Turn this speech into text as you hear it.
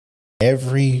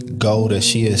Every goal that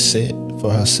she has set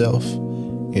for herself,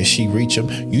 and she reach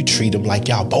them, you treat them like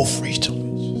y'all both reached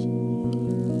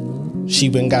them. She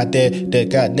been got that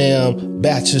goddamn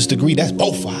bachelor's degree. That's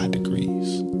both our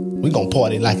degrees. We gonna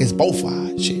party like it's both our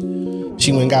shit.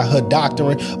 She went and got her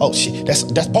doctorate. Oh shit,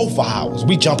 that's both ours.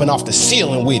 We jumping off the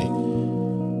ceiling with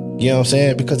it. You know what I'm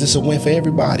saying? Because it's a win for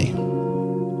everybody.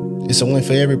 It's a win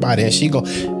for everybody, and she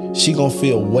gonna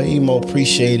feel way more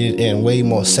appreciated and way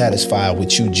more satisfied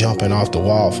with you jumping off the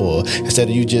wall for her, instead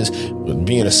of you just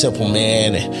being a simple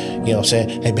man and, you know what I'm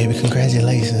saying, hey baby,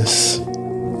 congratulations.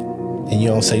 And you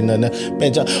don't say nothing.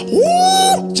 Man,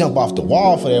 jump off the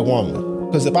wall for that woman.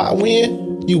 Because if I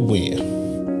win, you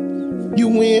win. You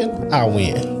win, I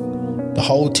win. The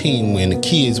whole team win. The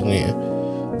kids win.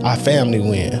 Our family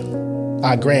win.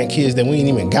 Our grandkids that we ain't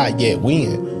even got yet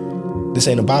win. This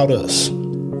ain't about us.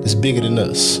 It's bigger than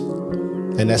us.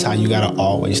 And that's how you gotta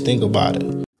always think about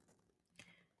it.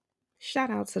 Shout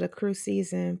out to the Crew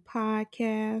Season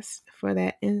podcast for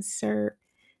that insert.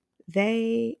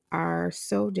 They are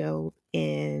so dope,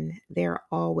 and they're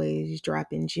always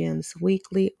dropping gems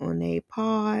weekly on their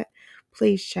pod.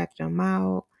 Please check them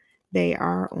out. They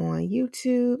are on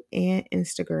YouTube and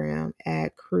Instagram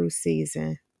at Crew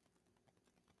Season.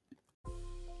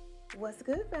 What's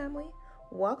good, family?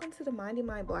 Welcome to the Minding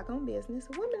My Black-Owned Business,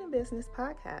 Women in Business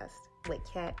podcast with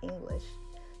Kat English.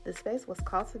 The space was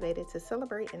cultivated to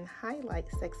celebrate and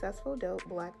highlight successful, dope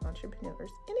Black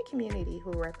entrepreneurs in a community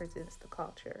who represents the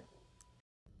culture.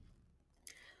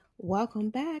 Welcome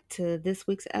back to this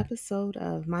week's episode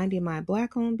of Minding My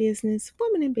Black-Owned Business,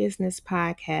 Women in Business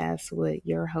podcast with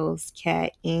your host,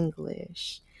 Kat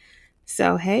English.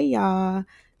 So, hey, y'all.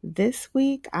 This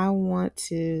week, I want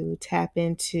to tap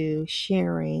into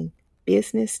sharing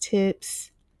business tips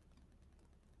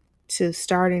to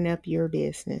starting up your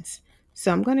business.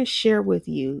 So I'm going to share with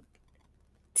you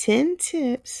 10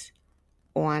 tips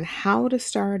on how to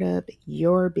start up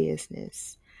your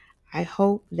business. I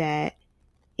hope that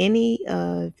any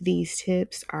of these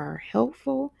tips are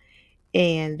helpful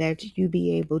and that you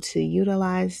be able to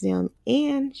utilize them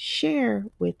and share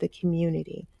with the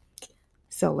community.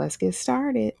 So let's get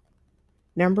started.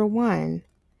 Number 1,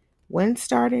 when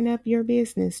starting up your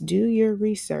business, do your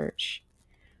research.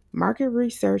 Market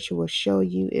research will show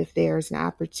you if there's an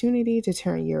opportunity to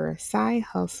turn your side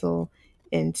hustle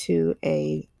into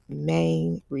a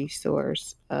main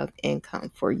resource of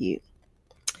income for you.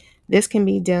 This can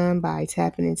be done by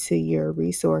tapping into your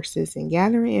resources and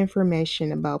gathering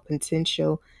information about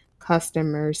potential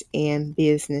customers and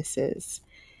businesses.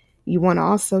 You want to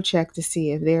also check to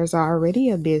see if there's already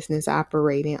a business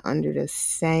operating under the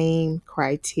same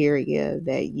criteria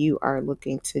that you are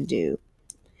looking to do.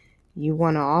 You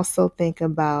want to also think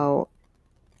about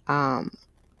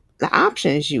the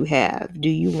options you have. Do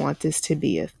you want this to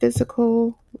be a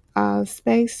physical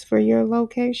space for your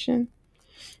location,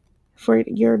 for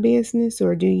your business,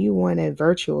 or do you want a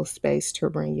virtual space to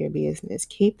run your business?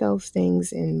 Keep those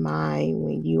things in mind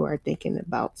when you are thinking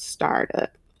about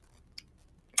startup.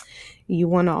 You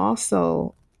want to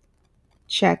also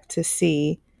check to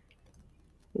see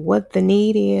what the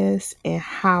need is and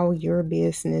how your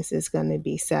business is going to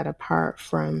be set apart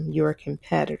from your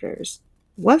competitors.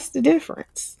 What's the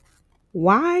difference?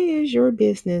 Why is your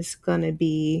business going to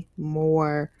be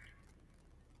more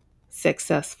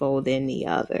successful than the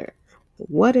other?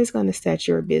 What is going to set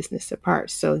your business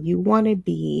apart? So you want to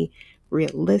be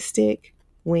realistic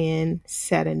when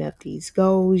setting up these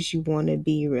goals. You want to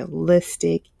be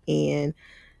realistic in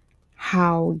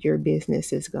how your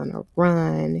business is going to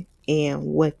run and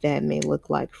what that may look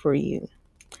like for you.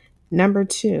 Number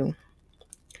 2,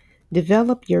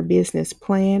 develop your business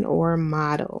plan or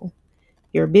model.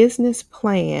 Your business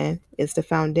plan is the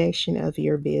foundation of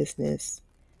your business.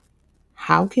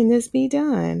 How can this be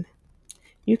done?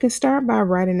 You can start by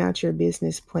writing out your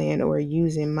business plan or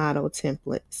using model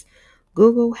templates.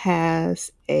 Google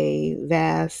has a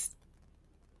vast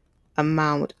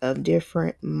amount of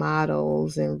different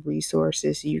models and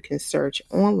resources you can search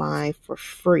online for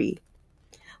free.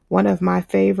 One of my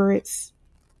favorites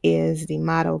is the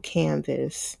model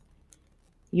canvas.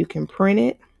 You can print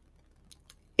it.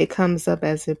 It comes up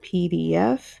as a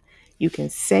PDF. You can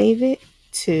save it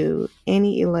to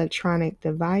any electronic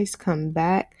device, come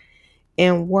back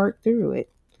and work through it.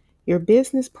 Your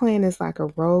business plan is like a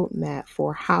roadmap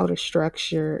for how to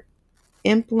structure,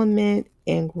 implement,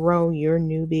 and grow your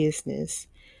new business.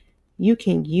 You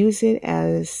can use it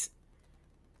as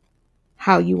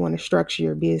how you want to structure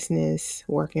your business,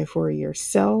 working for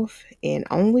yourself and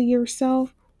only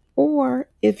yourself, or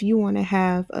if you want to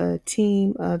have a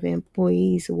team of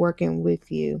employees working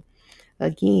with you.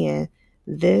 Again,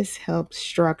 This helps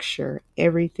structure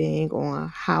everything on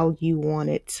how you want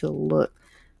it to look.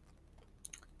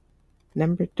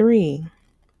 Number 3,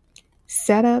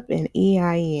 set up an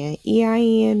EIN.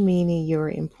 EIN meaning your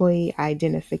employee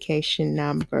identification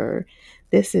number.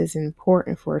 This is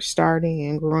important for starting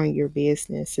and growing your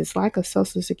business. It's like a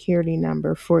social security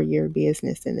number for your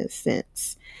business in a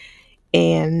sense.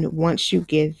 And once you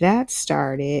get that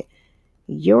started,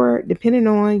 depending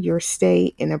on your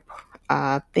state and the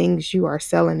things you are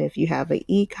selling, if you have an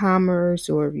e-commerce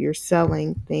or if you're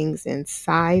selling things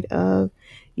inside of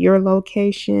your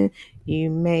location, you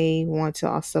may want to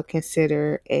also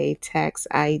consider a tax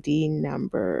ID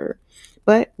number.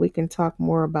 But we can talk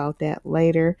more about that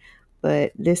later.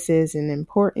 But this is an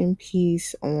important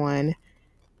piece on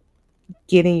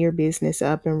getting your business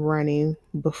up and running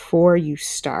before you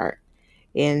start.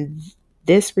 And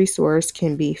this resource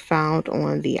can be found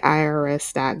on the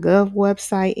irs.gov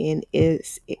website and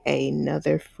is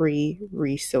another free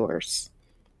resource.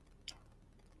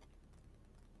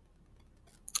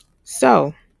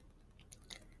 So,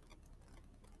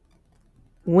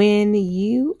 when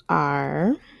you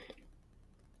are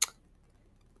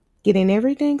getting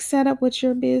everything set up with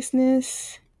your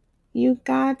business, you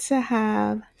got to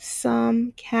have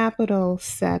some capital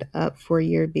set up for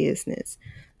your business.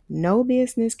 No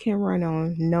business can run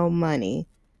on no money.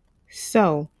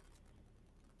 So,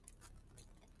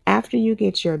 after you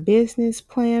get your business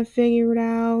plan figured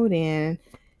out and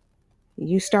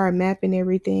you start mapping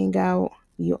everything out,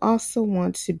 you also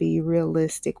want to be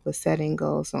realistic with setting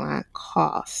goals on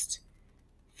cost.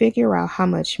 Figure out how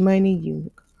much money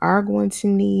you are going to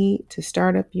need to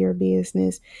start up your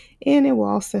business, and it will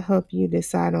also help you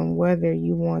decide on whether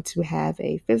you want to have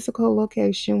a physical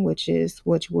location, which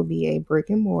will be a brick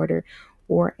and mortar,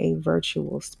 or a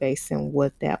virtual space, and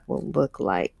what that will look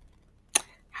like.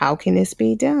 How can this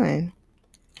be done?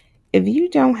 If you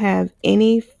don't have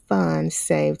any funds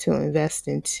saved to invest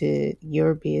into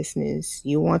your business,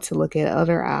 you want to look at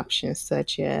other options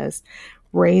such as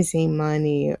raising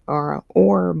money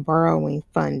or borrowing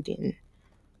funding.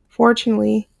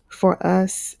 Fortunately for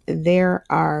us, there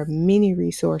are many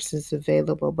resources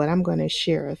available, but I'm going to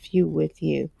share a few with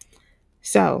you.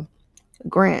 So,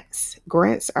 grants.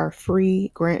 Grants are free.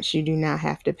 Grants you do not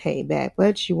have to pay back,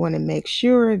 but you want to make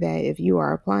sure that if you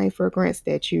are applying for grants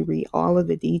that you read all of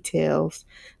the details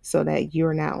so that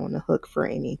you're not on the hook for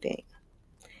anything.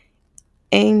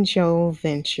 Angel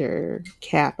Venture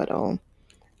Capital.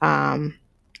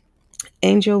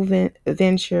 Angel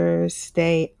Ventures,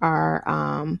 they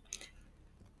are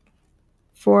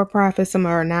for-profit, some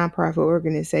are nonprofit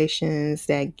organizations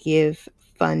that give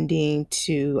funding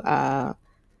to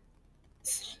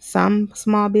some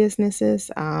small businesses.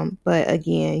 But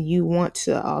again, you want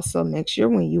to also make sure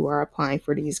when you are applying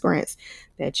for these grants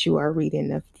that you are reading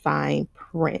the fine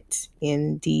print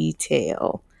in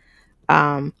detail.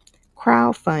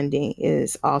 Crowdfunding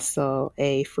is also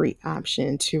a free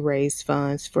option to raise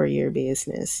funds for your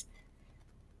business,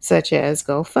 such as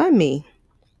GoFundMe.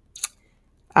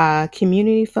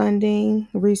 Community funding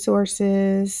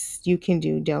resources, you can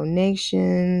do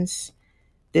donations.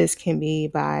 This can be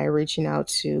by reaching out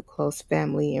to close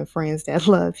family and friends that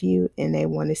love you and they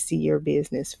want to see your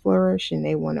business flourish and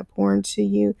they want to pour into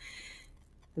you.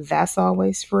 That's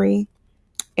always free.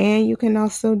 And you can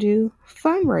also do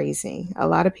fundraising. A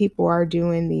lot of people are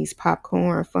doing these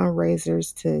popcorn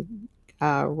fundraisers to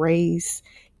raise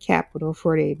capital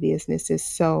for their businesses.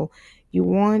 So you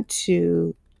want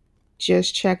to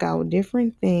just check out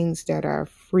different things that are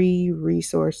free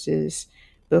resources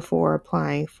before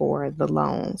applying for the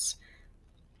loans.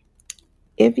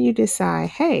 If you decide,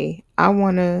 hey, I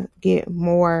want to get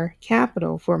more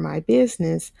capital for my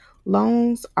business,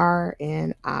 loans are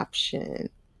an option.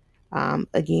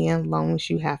 Again, loans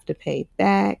you have to pay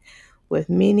back. With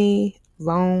many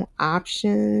loan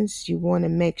options, you want to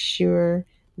make sure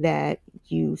that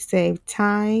you save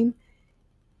time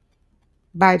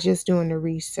by just doing the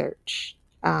research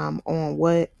on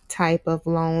what type of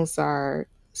loans are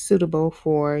suitable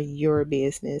for your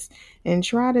business and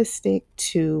try to stick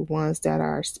to ones that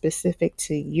are specific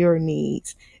to your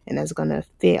needs and that's going to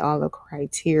fit all the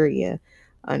criteria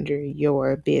under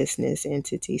your business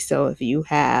entity. So if you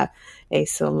have a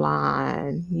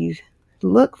salon, you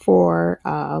look for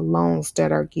loans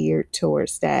that are geared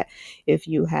towards that. If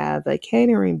you have a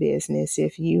catering business,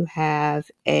 if you have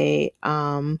a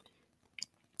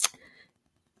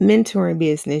mentoring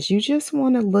business, you just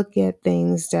want to look at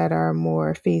things that are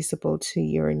more feasible to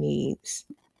your needs.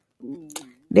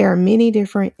 There are many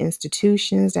different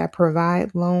institutions that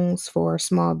provide loans for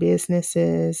small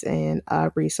businesses and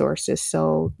resources.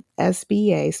 So,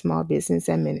 SBA, Small Business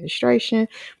Administration,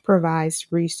 provides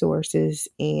resources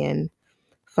and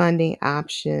funding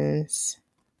options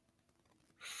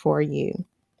for you.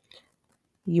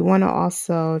 You want to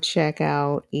also check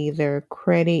out either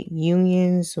credit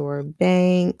unions or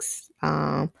banks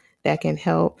that can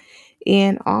help,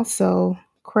 and also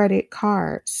credit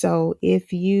cards. So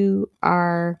if you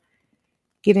are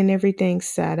getting everything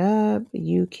set up,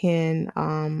 you can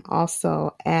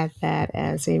also add that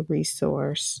as a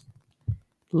resource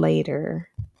later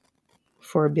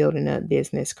for building up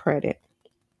business credit.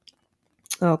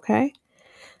 Okay.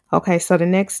 Okay, so the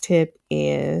next tip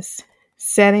is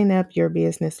setting up your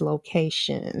business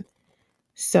location.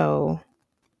 So,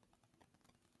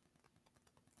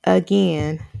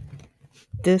 again,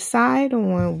 decide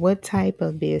on what type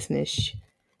of business.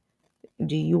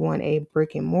 Do you want a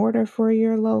brick and mortar for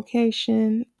your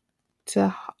location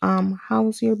to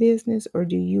house your business, or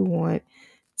do you want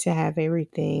to have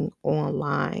everything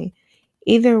online?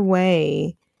 Either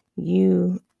way,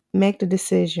 you make the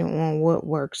decision on what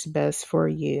works best for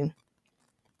you.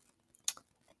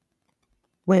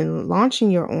 When launching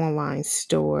your online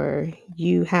store,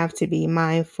 you have to be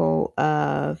mindful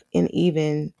of, and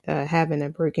even having a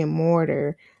brick and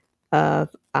mortar, of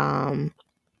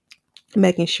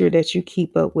making sure that you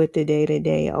keep up with the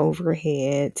day-to-day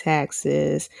overhead,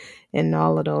 taxes, and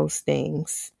all of those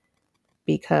things,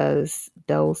 because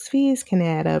those fees can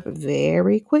add up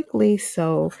very quickly.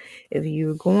 So if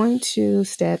you're going to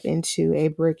step into a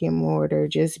brick and mortar,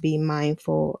 just be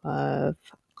mindful of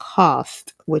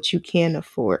cost, what you can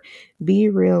afford. Be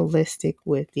realistic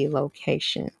with the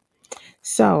location.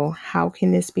 So how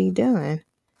can this be done?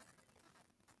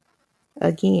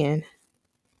 Again,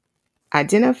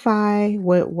 identify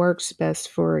what works best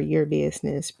for your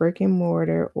business, brick and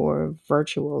mortar or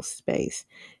virtual space.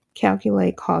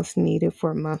 Calculate costs needed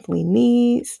for monthly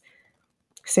needs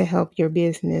to help your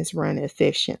business run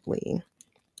efficiently.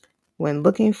 When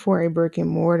looking for a brick and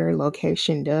mortar,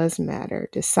 location does matter.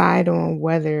 Decide on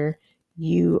whether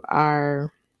you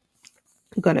are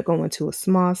going to go into a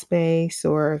small space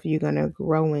or if you're going to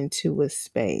grow into a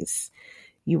space.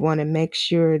 You want to make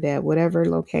sure that whatever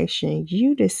location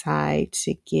you decide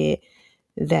to get,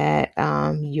 that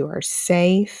you are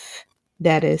safe,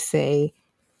 that is a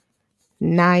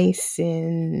nice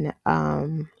and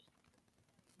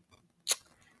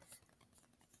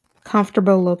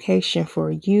comfortable location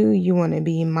for you. You want to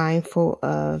be mindful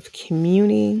of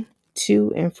commuting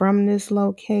to and from this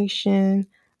location,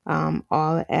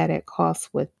 all added costs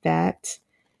with that.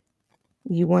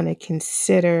 You want to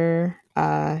consider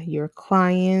your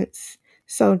clients.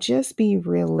 So just be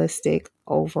realistic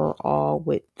overall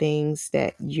with things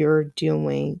that you're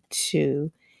doing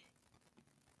to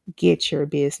get your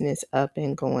business up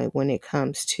and going when it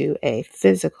comes to a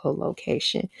physical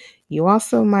location. You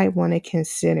also might want to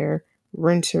consider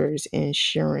renter's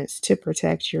insurance to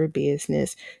protect your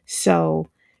business. So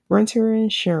renter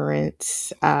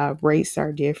insurance rates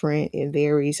are different. It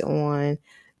varies on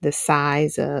the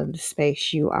size of the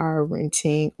space you are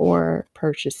renting or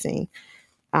purchasing.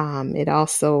 It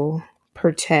also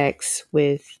protects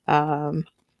with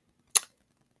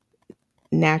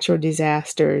natural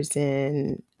disasters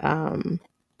and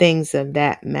things of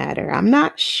that matter. I'm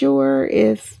not sure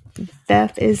if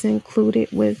theft is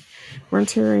included with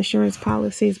renter insurance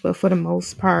policies, but for the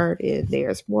most part, if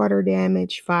there's water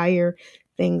damage, fire,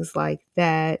 things like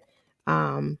that,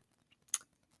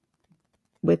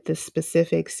 with the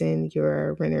specifics in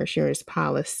your renter insurance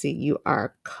policy, you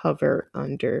are covered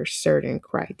under certain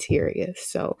criteria.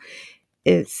 So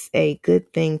it's a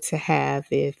good thing to have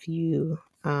if you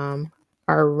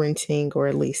are renting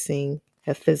or leasing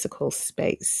a physical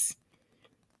space.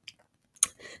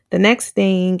 The next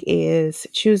thing is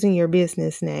choosing your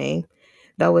business name.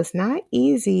 Though it's not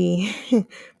easy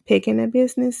picking a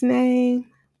business name,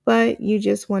 but you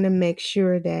just want to make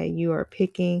sure that you are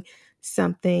picking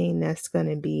something that's going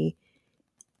to be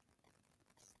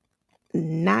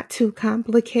not too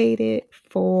complicated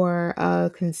for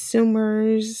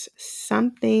consumers,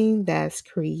 something that's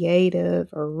creative,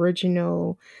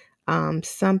 original,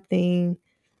 something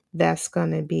that's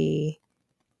going to be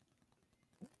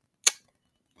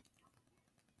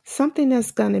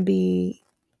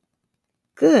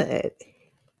good,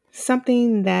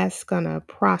 something that's going to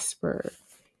prosper.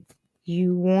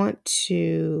 You want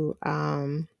to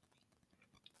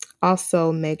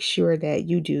also make sure that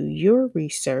you do your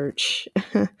research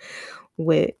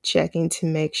with checking to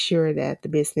make sure that the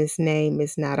business name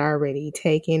is not already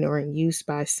taken or in use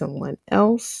by someone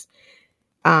else.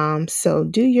 So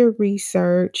do your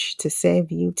research to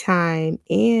save you time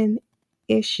and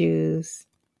issues,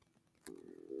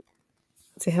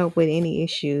 to help with any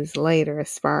issues later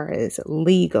as far as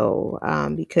legal,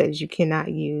 because you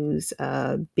cannot use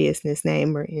a business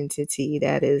name or entity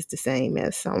that is the same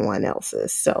as someone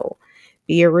else's. So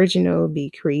be original,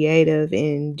 be creative,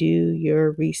 and do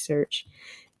your research.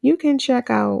 You can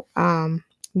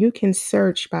you can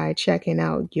search by checking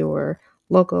out your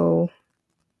local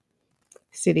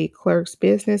city clerk's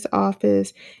business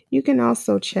office. You can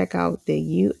also check out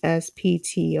the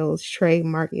USPTO's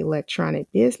Trademark Electronic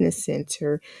Business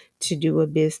Center to do a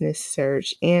business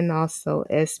search, and also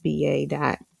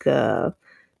SBA.gov.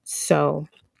 So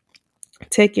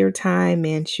take your time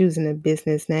in choosing a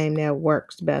business name that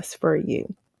works best for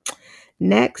you.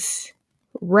 Next,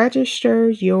 register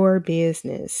your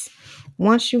business.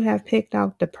 Once you have picked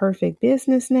out the perfect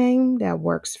business name that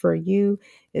works for you,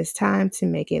 it's time to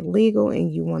make it legal,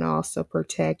 and you want to also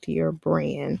protect your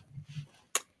brand.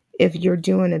 If you're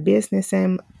doing a business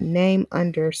name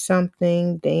under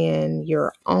something than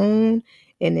your own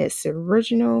and it's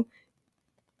original,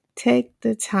 take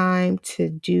the time to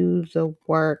do the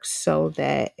work so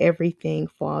that everything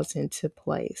falls into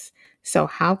place. So,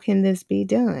 how can this be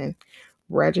done?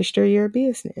 Register your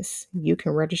business. You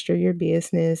can register your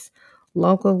business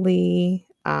locally,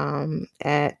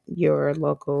 at your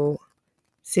local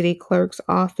city clerk's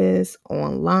office,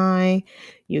 online.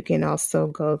 You can also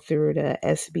go through the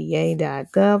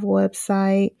SBA.gov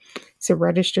website to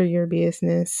register your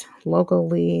business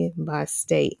locally by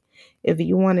state. If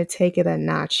you want to take it a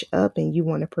notch up and you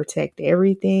want to protect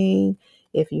everything,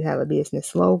 if you have a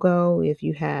business logo, if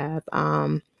you have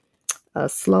a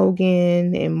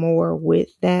slogan and more with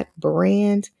that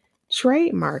brand,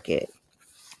 trademark it.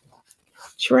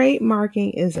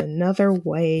 Trademarking is another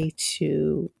way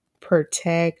to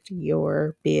protect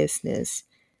your business.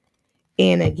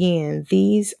 And again,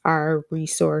 these are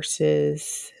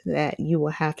resources that you will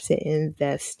have to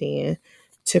invest in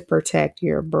to protect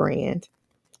your brand.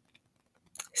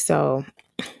 So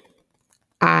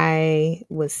I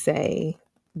would say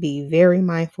be very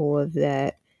mindful of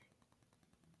that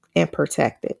and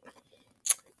protect it.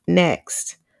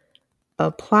 Next,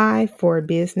 apply for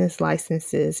business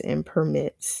licenses and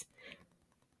permits.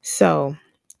 So,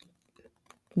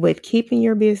 with keeping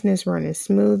your business running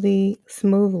smoothly,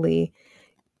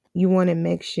 you want to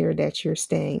make sure that you're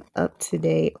staying up to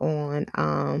date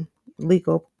on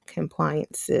legal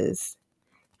compliances.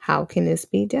 How can this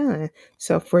be done?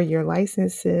 So, for your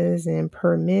licenses and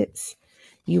permits,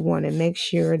 you want to make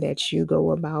sure that you go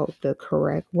about the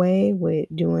correct way with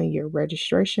doing your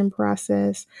registration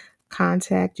process.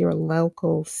 Contact your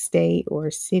local state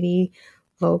or city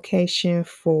location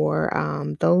for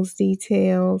those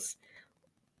details.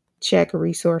 Check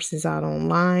resources out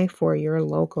online for your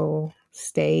local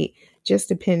state, just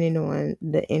depending on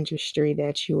the industry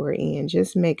that you are in.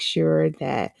 Just make sure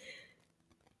that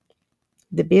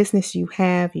the business you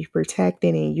have, you protect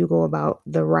it, and you go about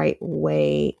the right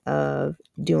way of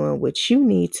doing what you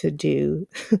need to do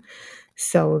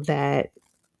so that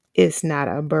it's not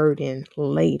a burden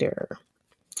later.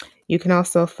 You can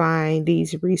also find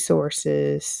these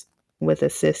resources with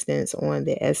assistance on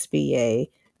the SBA.gov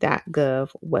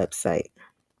website.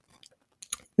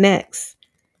 Next,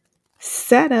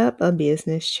 set up a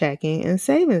business checking and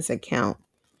savings account.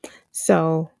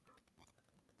 So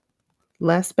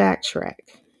let's backtrack.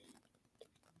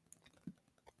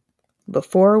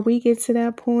 Before we get to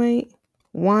that point,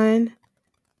 one,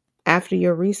 after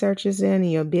your research is done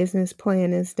and your business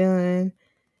plan is done,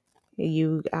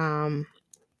 you got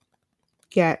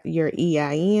your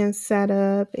EIN set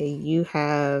up and you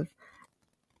have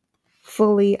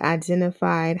fully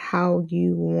identified how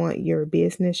you want your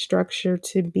business structure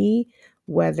to be,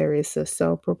 whether it's a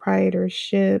sole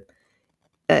proprietorship,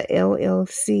 a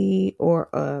LLC, or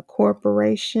a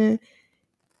corporation.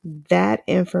 That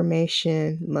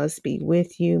information must be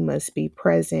with you, must be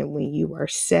present when you are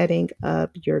setting up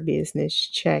your business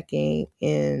checking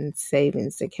and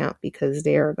savings account, because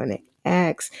they're going to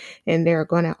ask, and they're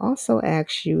going to also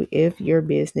ask you if your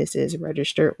business is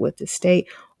registered with the state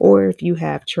or if you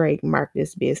have trademarked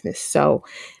this business. So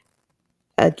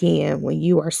again, when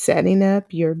you are setting up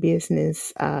your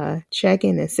business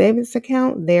checking and savings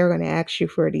account, they're going to ask you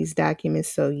for these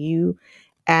documents. So you,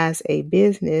 as a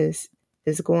business,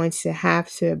 is going to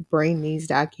have to bring these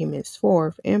documents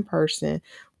forth in person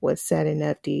with setting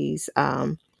up these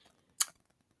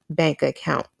bank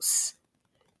accounts.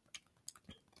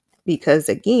 Because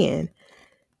again,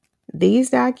 these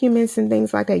documents and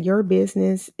things like that, your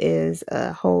business is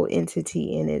a whole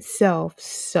entity in itself.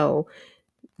 So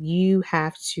you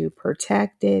have to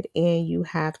protect it, and you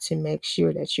have to make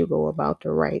sure that you go about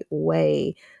the right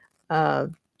way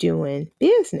of doing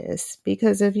business,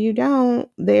 because if you don't,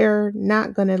 they're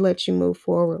not going to let you move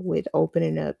forward with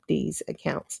opening up these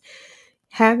accounts.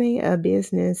 Having a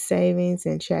business savings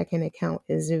and checking account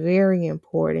is very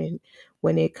important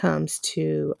when it comes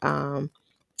to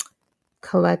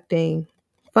collecting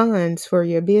funds for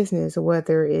your business,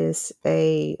 whether it's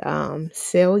a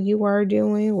sale you are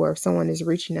doing or if someone is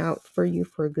reaching out for you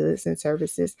for goods and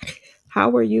services. How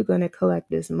are you going to collect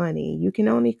this money? You can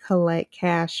only collect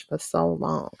cash for so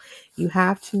long. You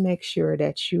have to make sure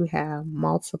that you have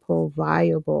multiple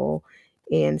viable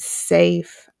and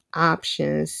safe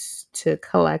options to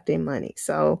collecting money.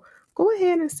 So go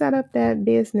ahead and set up that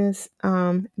business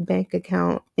bank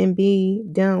account and be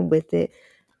done with it.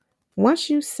 Once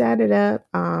you set it up,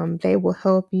 they will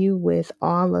help you with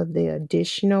all of the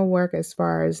additional work as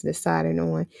far as deciding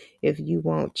on if you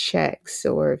want checks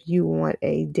or if you want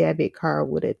a debit card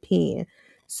with a PIN.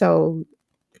 So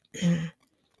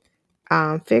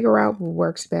figure out what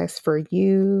works best for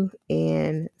you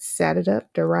and set it up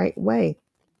the right way.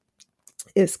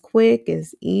 It's quick,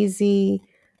 it's easy.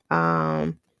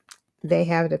 They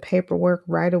have the paperwork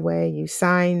right away. You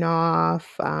sign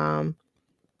off.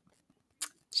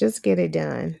 Just get it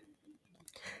done.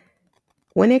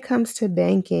 When it comes to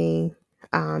banking,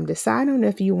 decide on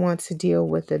if you want to deal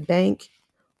with a bank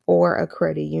or a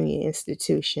credit union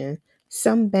institution.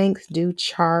 Some banks do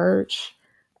charge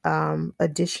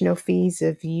additional fees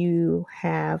if you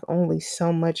have only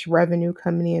so much revenue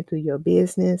coming in through your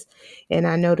business. And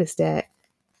I noticed that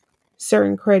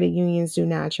certain credit unions do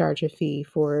not charge a fee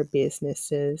for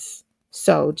businesses.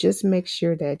 So just make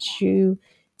sure that you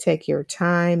take your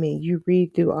time and you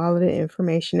read through all of the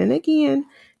information. And again,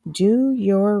 do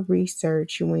your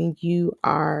research when you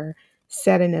are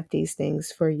setting up these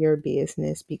things for your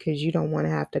business, because you don't want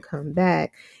to have to come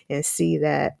back and see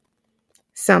that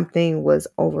something was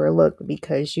overlooked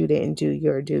because you didn't do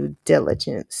your due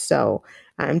diligence. So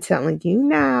I'm telling you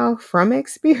now from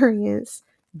experience,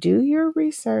 do your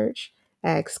research,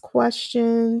 ask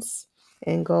questions,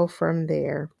 and go from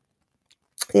there.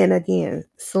 And again,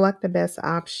 select the best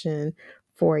option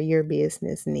for your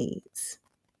business needs.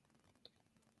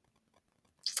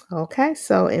 Okay,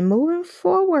 so in moving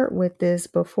forward with this,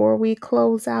 before we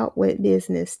close out with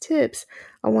business tips,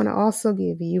 I want to also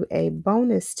give you a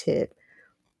bonus tip.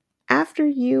 After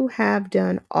you have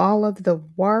done all of the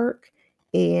work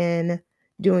in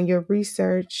doing your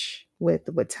research with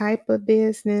what type of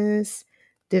business,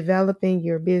 developing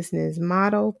your business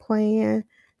model plan,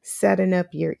 setting up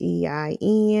your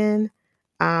EIN,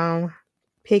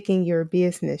 picking your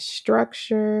business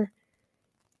structure,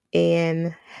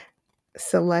 and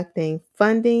selecting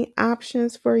funding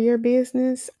options for your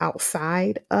business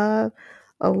outside of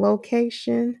a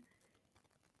location.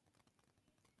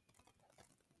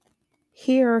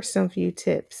 Here are some few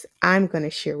tips I'm going to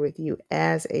share with you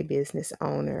as a business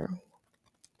owner.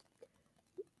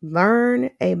 Learn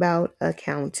about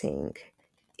accounting.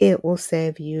 It will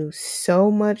save you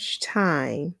so much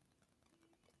time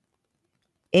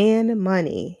and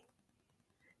money.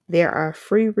 There are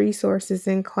free resources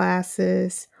and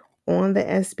classes on the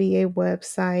SBA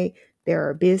website. There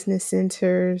are business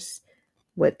centers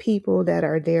with people that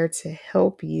are there to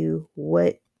help you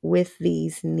with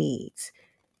these needs.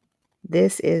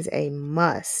 This is a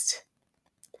must.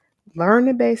 Learn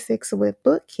the basics with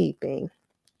bookkeeping.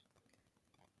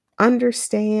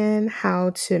 Understand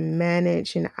how to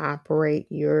manage and operate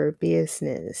your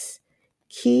business.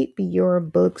 Keep your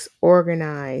books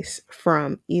organized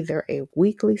from either a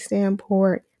weekly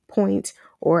standpoint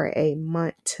or a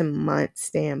month-to-month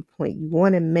standpoint. You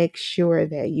want to make sure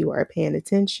that you are paying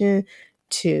attention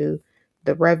to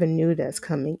the revenue that's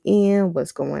coming in,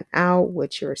 what's going out,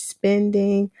 what you're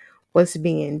spending, what's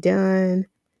being done,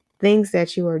 things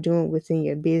that you are doing within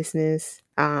your business.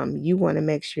 You want to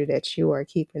make sure that you are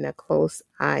keeping a close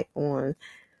eye on,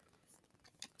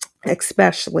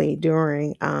 especially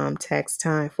during tax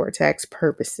time for tax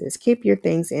purposes. Keep your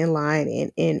things in line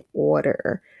and in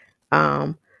order.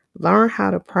 Learn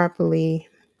how to properly,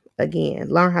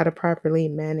 learn how to properly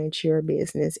manage your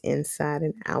business inside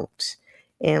and out.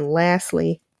 And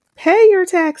lastly, pay your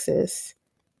taxes.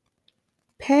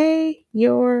 Pay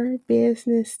your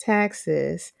business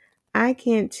taxes. I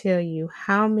can't tell you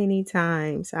how many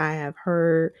times I have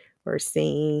heard or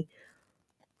seen,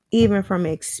 even from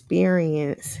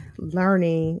experience,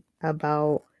 learning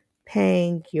about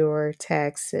paying your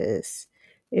taxes.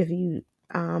 If you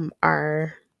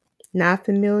are not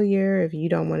familiar, if you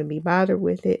don't want to be bothered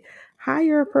with it,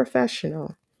 hire a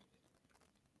professional.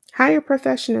 Hire a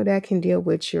professional that can deal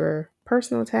with your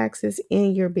personal taxes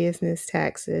and your business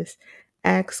taxes.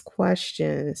 Ask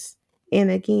questions.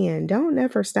 And again, don't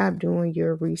ever stop doing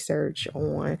your research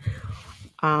on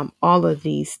all of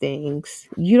these things.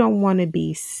 You don't want to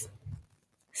be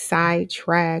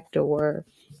sidetracked or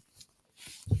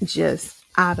just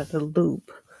out of the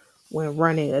loop when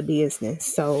running a business.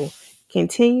 So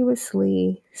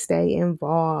continuously stay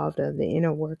involved of the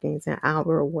inner workings and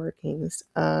outer workings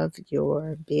of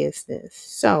your business.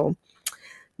 So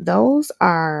those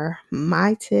are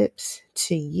my tips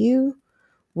to you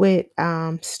with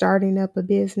starting up a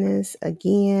business.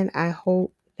 Again, I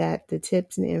hope that the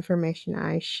tips and information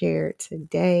I shared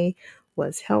today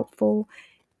was helpful,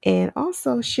 and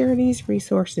also share these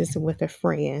resources with a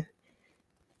friend.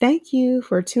 Thank you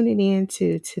for tuning in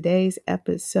to today's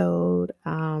episode.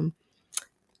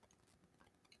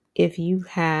 If you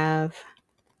have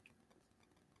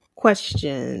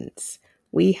questions,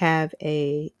 we have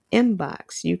a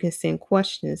inbox you can send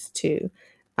questions to.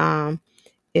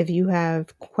 If you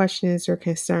have questions or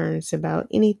concerns about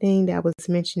anything that was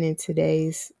mentioned in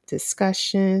today's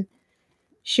discussion,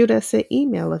 shoot us an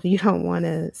email. If you don't want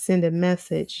to send a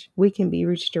message, we can be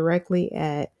reached directly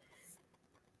at